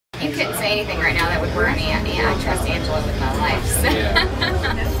You couldn't say anything right now that would worry me. I mean, I trust Angela with my life. So.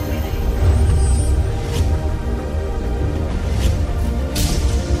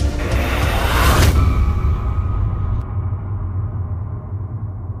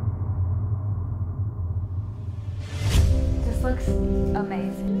 This looks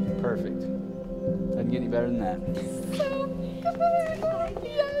amazing. Perfect. Doesn't get any better than that. So good.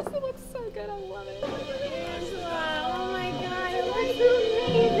 Yes, it looks so good. I love it. Angela, oh my God, it looks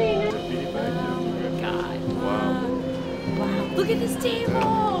amazing. Oh my God. Wow. Wow. Look at this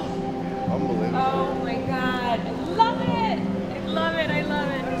table. Unbelievable. Oh my God. I love it. I love it. I love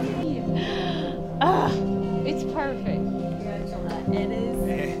it. Ah, it's perfect. Angela, it is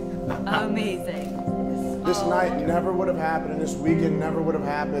amazing. This night never would have happened, and this weekend never would have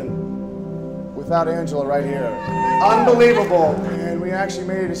happened without Angela right here. Unbelievable. And we actually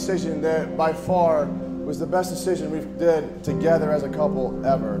made a decision that by far was the best decision we've did together as a couple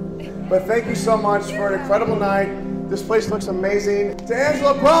ever. But thank you so much for an incredible night. This place looks amazing. To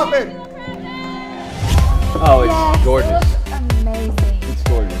Angela Proffitt! Oh, it's gorgeous. Amazing. It's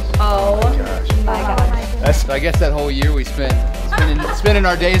gorgeous. Oh my gosh. That's, I guess that whole year we spent spending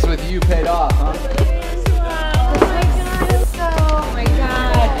our days with you paid off, huh? Oh my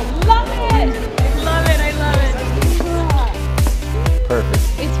God. I love it. I love it. I love it. Perfect.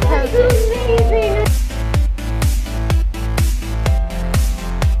 It's perfect. Amazing.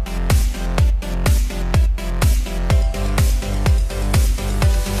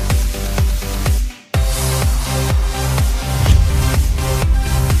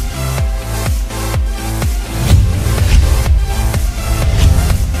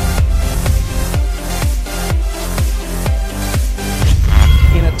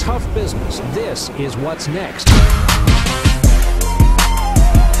 Tough business. This is what's next.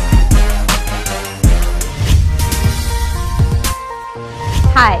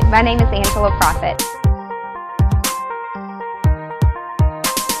 Hi, my name is Angela Proffitt.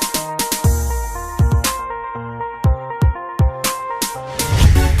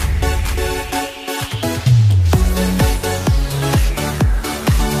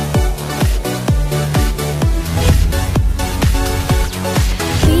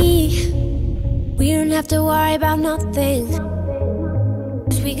 We don't have to worry about nothing.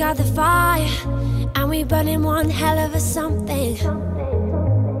 'Cause we got the fire, and we burning one hell of a something.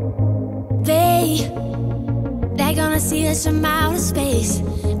 They're gonna see us from outer space,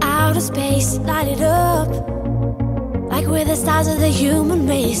 light it up like we're the stars of the human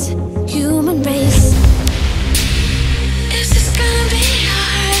race,